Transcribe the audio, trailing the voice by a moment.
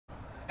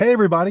Hey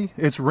everybody,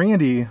 it's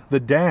Randy, the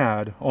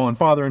dad, on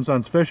Father and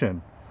Sons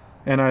Fishing.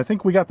 And I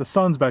think we got the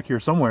sons back here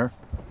somewhere.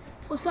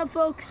 What's up,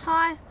 folks?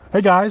 Hi.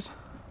 Hey guys.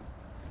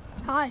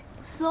 Hi.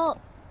 What's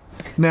up?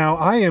 Now,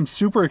 I am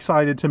super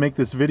excited to make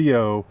this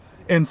video,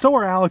 and so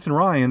are Alex and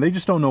Ryan. They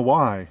just don't know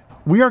why.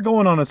 We are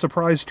going on a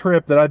surprise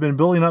trip that I've been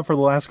building up for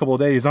the last couple of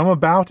days. I'm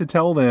about to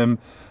tell them.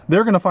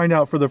 They're going to find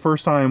out for the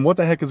first time what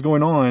the heck is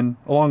going on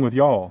along with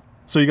y'all.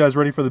 So you guys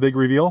ready for the big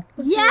reveal?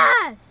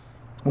 Yes!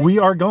 We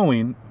are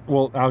going,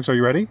 well, Alex, are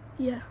you ready?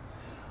 Yeah.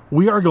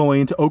 We are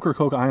going to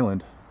Ocracoke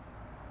Island.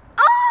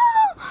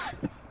 Oh!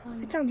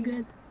 It sounds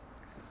good.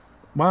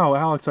 Wow,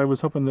 Alex, I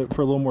was hoping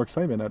for a little more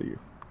excitement out of you.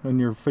 And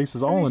your face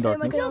is all in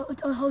darkness.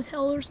 Like a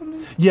hotel or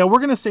something? Yeah, we're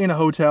going to stay in a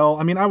hotel.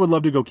 I mean, I would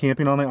love to go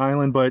camping on the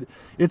island, but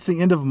it's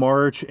the end of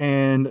March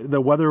and the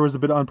weather was a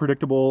bit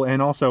unpredictable.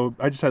 And also,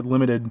 I just had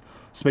limited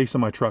space in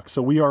my truck.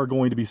 So we are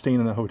going to be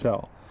staying in a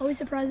hotel. Always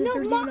surprised if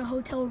there's even a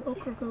hotel in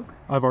Ocracoke.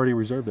 I've already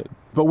reserved it.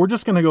 But we're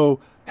just going to go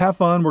have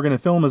fun. We're going to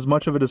film as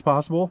much of it as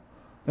possible.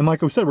 And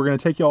like I said, we're going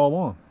to take you all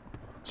along.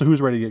 So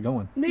who's ready to get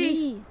going?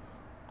 Me.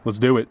 Let's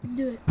do it. Let's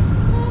do it.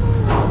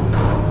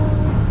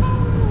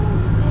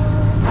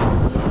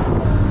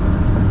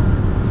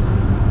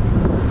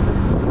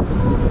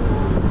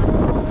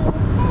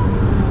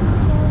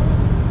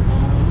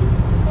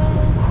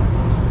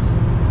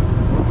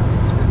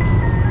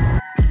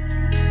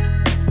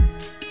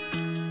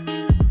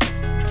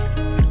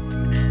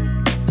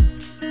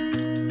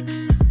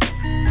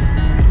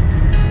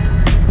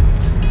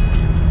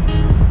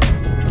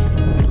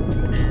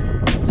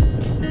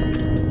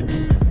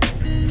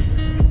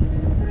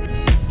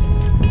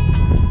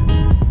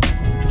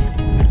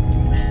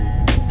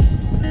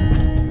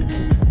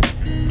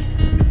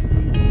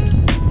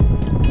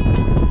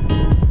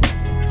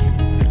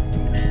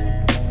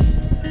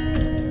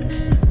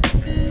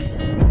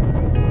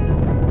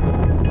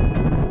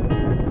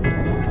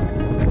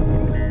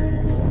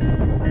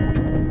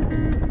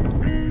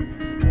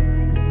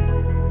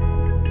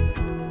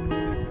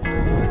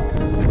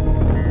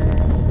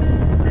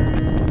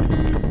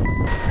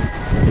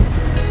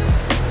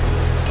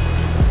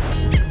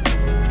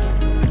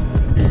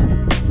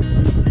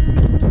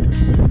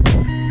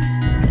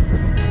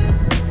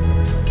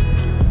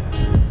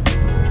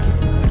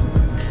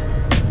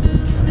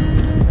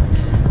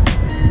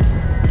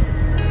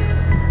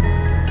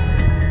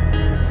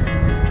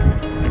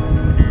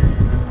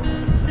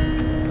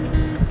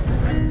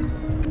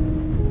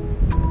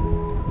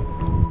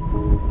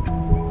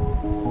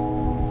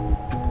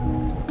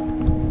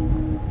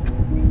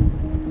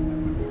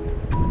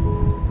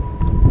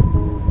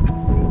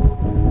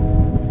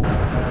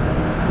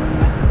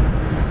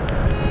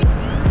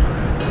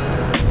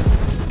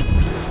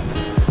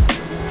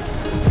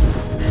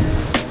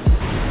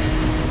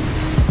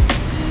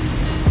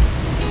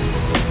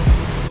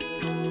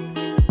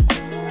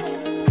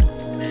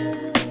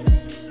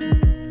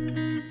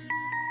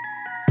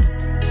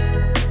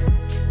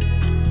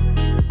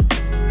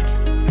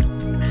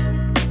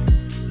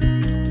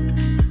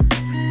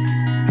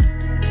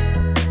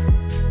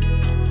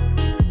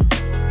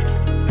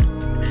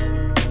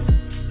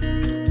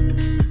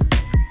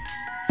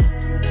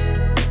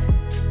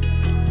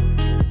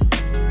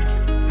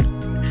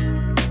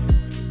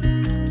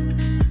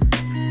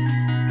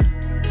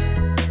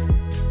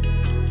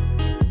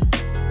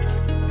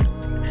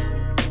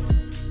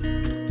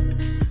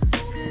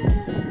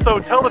 So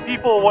tell the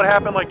people what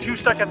happened like 2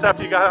 seconds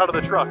after you got out of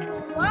the truck.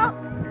 Well,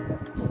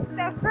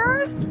 so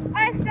first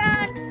I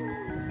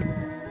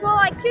found, well,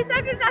 like 2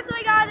 seconds after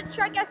we got out of the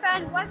truck, I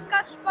found one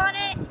Scotch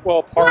Bonnet.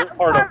 Well, part of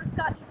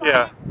Scotch Bonnet.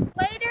 Yeah.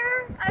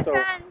 Later, I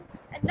found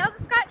another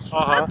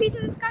a piece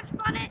of the Scotch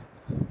Bonnet,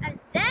 and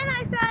then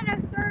I found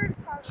a third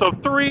part. So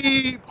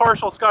 3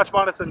 partial Scotch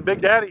Bonnets, and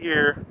Big Daddy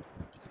here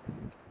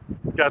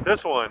got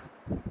this one.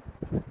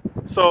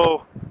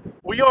 So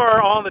we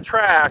are on the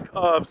track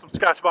of some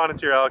Scotch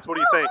Bonnets here, Alex. What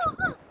do you think?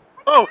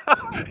 Oh,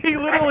 he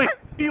literally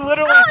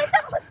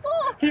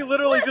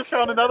just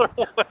found another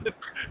one.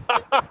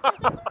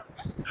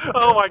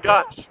 Oh my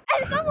gosh. And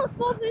it's almost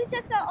full, so you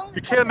just have to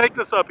You can't make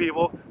this up,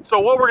 people. So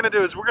what we're gonna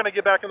do is we're gonna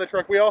get back in the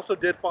truck. We also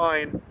did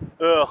find,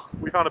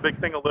 we found a big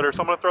thing of litter.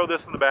 So I'm gonna throw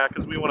this in the back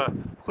because we wanna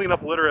clean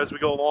up litter as we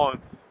go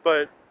along.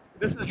 But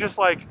this is just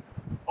like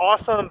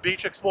awesome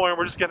beach exploring.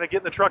 We're just gonna get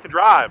in the truck and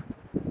drive,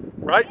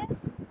 right?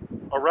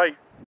 All right.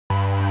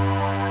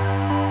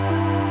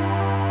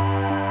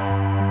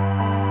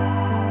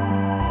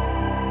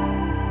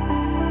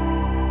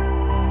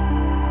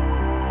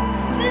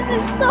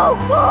 This is so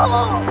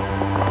cool!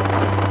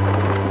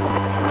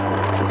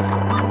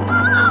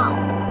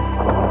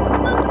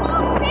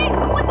 Look, big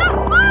with the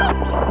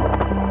boats!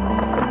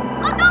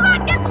 I'll go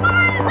back as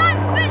far as I'm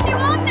fishing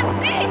on the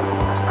beach!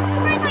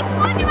 We're like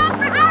 20 miles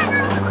per hour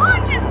on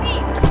the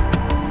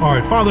beach! All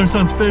right, Father and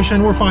Sons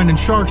Fishing. We're finding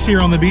sharks here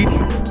on the beach.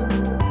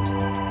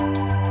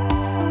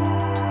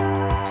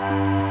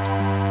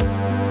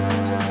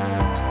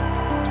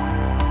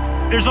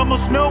 There's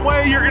almost no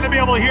way you're gonna be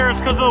able to hear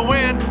us because of the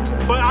wind,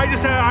 but I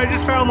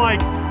just found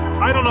like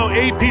I don't know,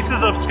 8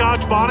 pieces of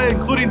Scotch Bonnet,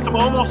 including some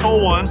almost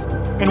whole ones.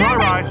 And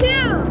Rai,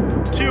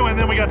 2, and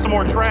then we got some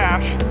more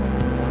trash.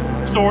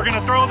 So we're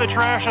gonna throw the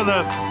trash in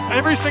the,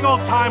 every single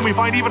time we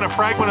find even a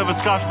fragment of a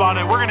Scotch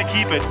Bonnet, we're gonna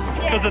keep it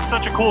because it's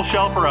such a cool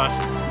shell for us.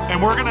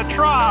 And we're gonna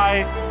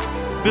try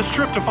this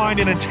trip to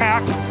find an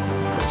intact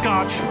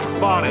Scotch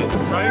Bonnet,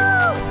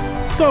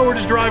 right? So we're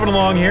just driving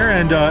along here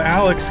and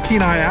Alex,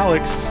 Keen-Eye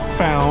Alex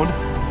found,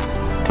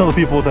 tell the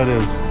people what that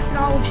is. An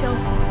olive shell.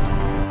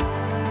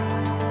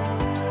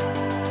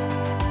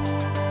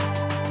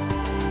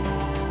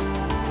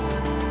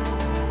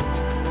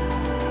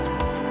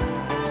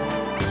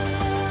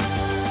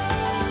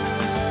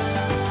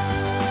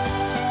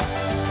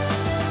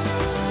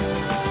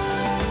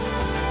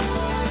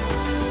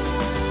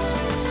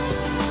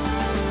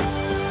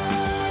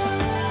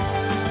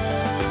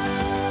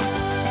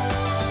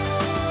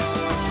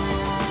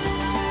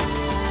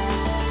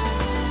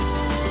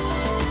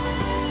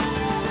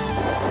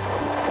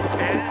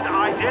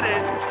 Did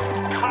it,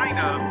 kind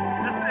of.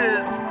 This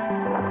is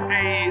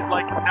a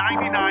like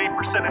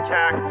 99%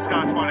 intact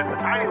Scotch Bonnet. It's a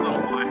tiny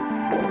little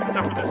one,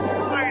 except for this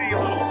tiny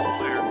little hole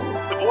there.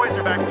 The boys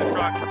are back in the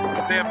truck.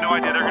 They have no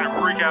idea. They're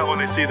gonna freak out when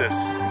they see this.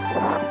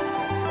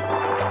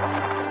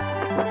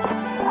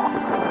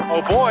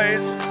 Oh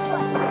boys,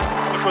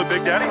 look what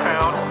Big Daddy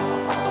found.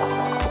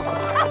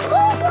 A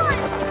cool one!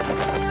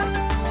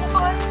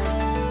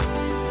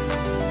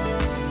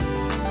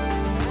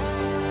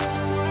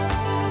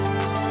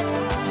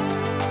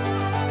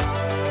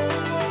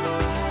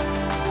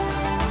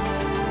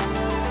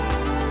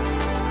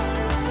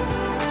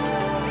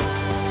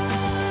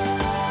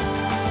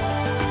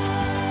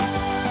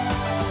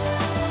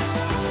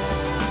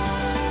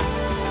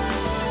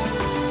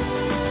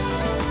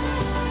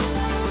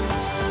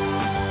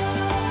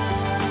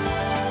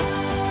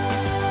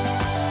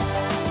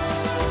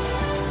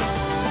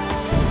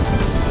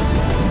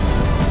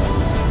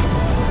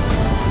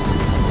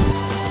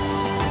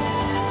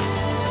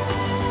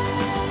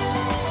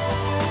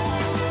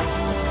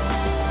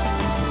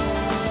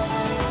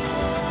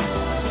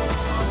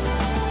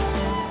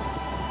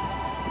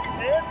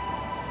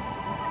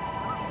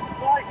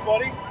 Nice,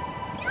 buddy.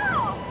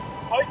 No!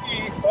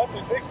 Mikey, that's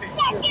a big piece.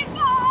 Let it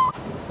go!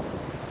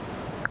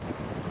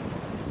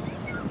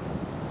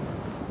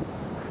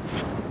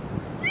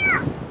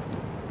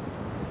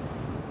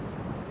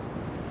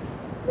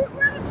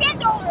 Where's the sand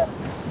dollar?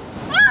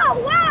 Oh,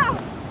 wow!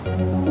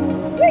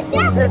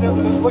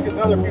 Let's look at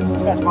another piece of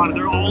Scotch Bonnet.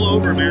 They're all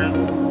over, man.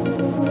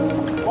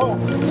 Whoa,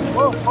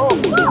 whoa, whoa.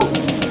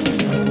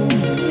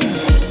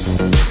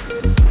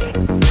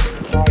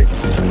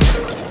 Nice.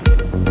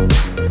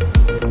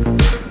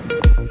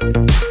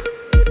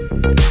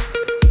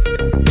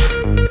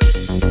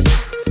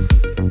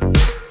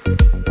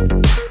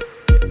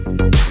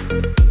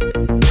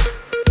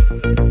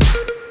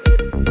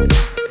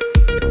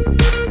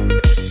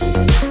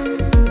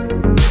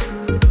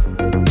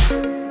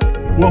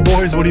 Well,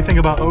 boys, what do you think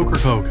about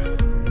Ocracoke?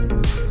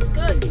 It's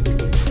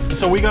good.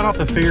 So we got off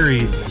the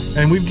ferry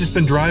and we've just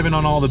been driving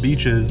on all the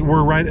beaches.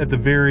 We're right at the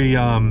very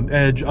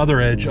other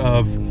edge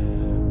of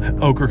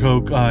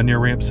Ocracoke near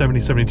ramp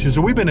 7072.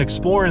 So we've been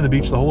exploring the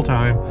beach the whole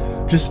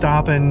time, just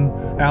stopping.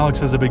 Alex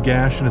has a big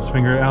gash in his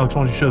finger. Alex,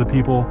 why don't you show the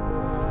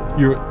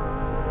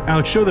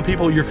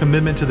people your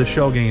commitment to the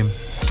shell game.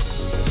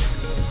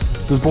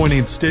 This boy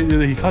needs,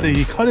 he cut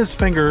his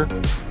finger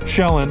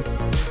shelling.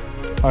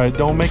 All right,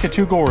 don't make it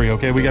too gory,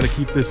 okay? We got to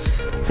keep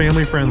this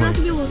family friendly. Not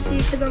to be able to see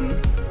because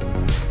I'm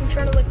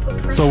trying to like put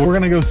pressure. So we're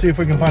gonna go see if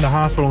we can find a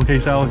hospital in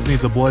case Alex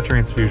needs a blood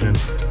transfusion.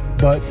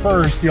 But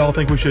first, y'all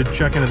think we should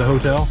check into the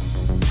hotel?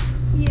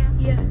 Yeah.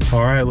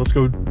 All right, let's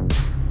go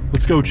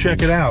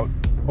check it out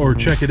or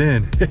check it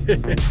in.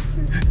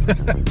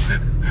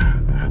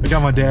 I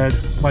got my dad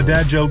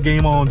joke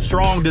game on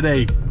strong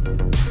today.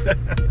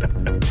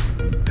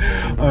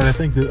 All right, I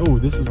think that, oh,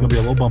 this is gonna be a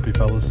little bumpy,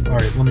 fellas. All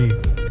right, let me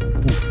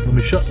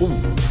shut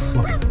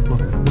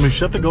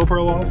the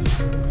GoPro off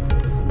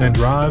and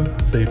drive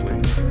safely.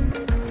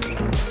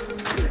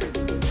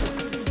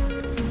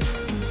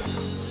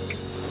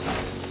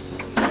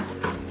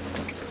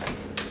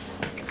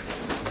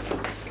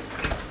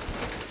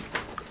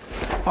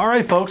 All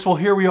right, folks, well,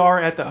 here we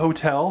are at the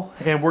hotel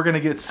and we're gonna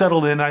get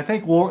settled in. I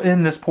think we'll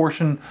end this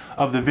portion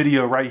of the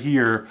video right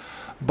here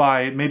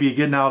by maybe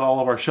getting out all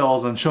of our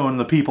shells and showing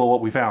the people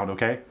what we found,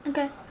 okay?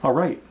 Okay. All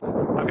right.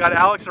 I've got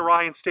Alex and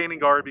Ryan standing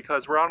guard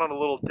because we're out on a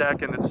little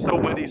deck and it's so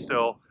windy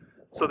still.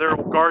 So they're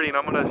guarding.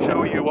 I'm gonna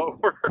show you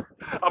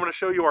I'm gonna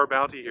show you our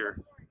bounty here.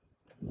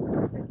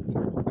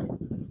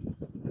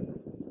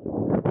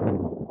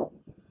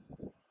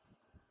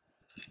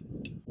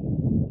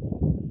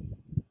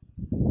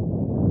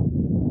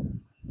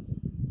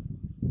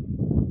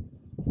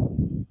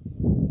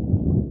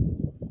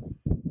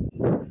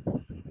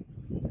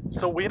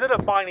 So we ended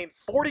up finding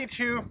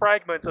 42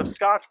 fragments of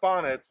Scotch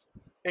bonnets,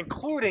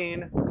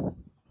 including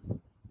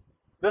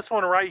this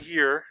one right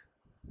here.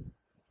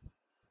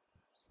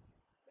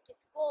 It's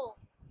full.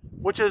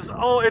 Which is,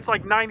 oh, it's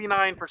like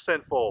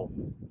 99% full.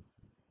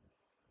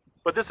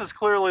 But this is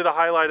clearly the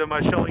highlight of my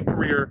shelling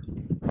career.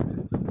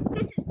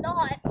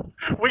 not.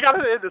 We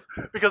gotta end this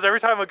because every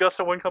time a gust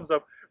of wind comes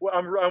up,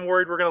 I'm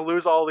worried we're gonna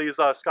lose all these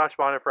Scotch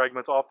Bonnet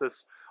fragments off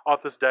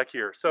this deck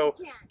here. So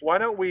Yeah. why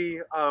don't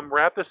we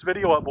wrap this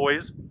video up,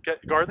 boys?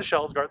 Guard the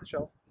shells. Guard the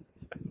shells.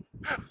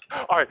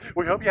 All right.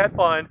 We hope you had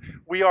fun.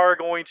 We are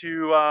going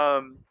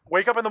to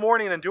wake up in the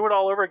morning and do it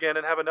all over again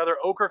and have another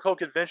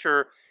Ocracoke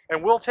adventure,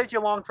 and we'll take you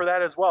along for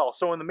that as well.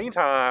 So in the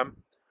meantime,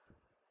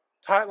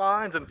 tight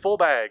lines and full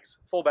bags.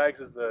 Full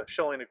bags is the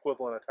shelling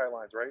equivalent of tight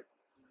lines, right?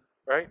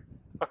 Right?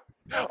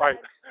 All right,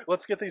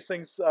 let's get these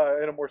things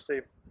in a more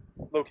safe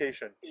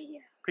location. Yeah.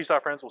 Peace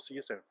out, friends. We'll see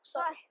you soon.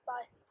 Bye.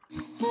 Bye.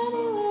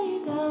 Anywhere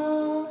you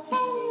go,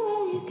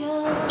 anywhere you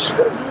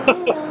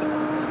go.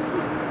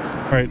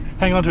 All right,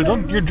 hang on to it.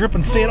 Don't, you're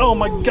dripping sand. Oh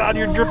my God,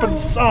 you're dripping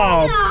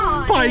sand.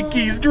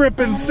 Pikey's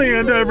dripping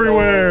sand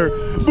everywhere.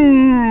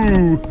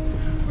 Boo!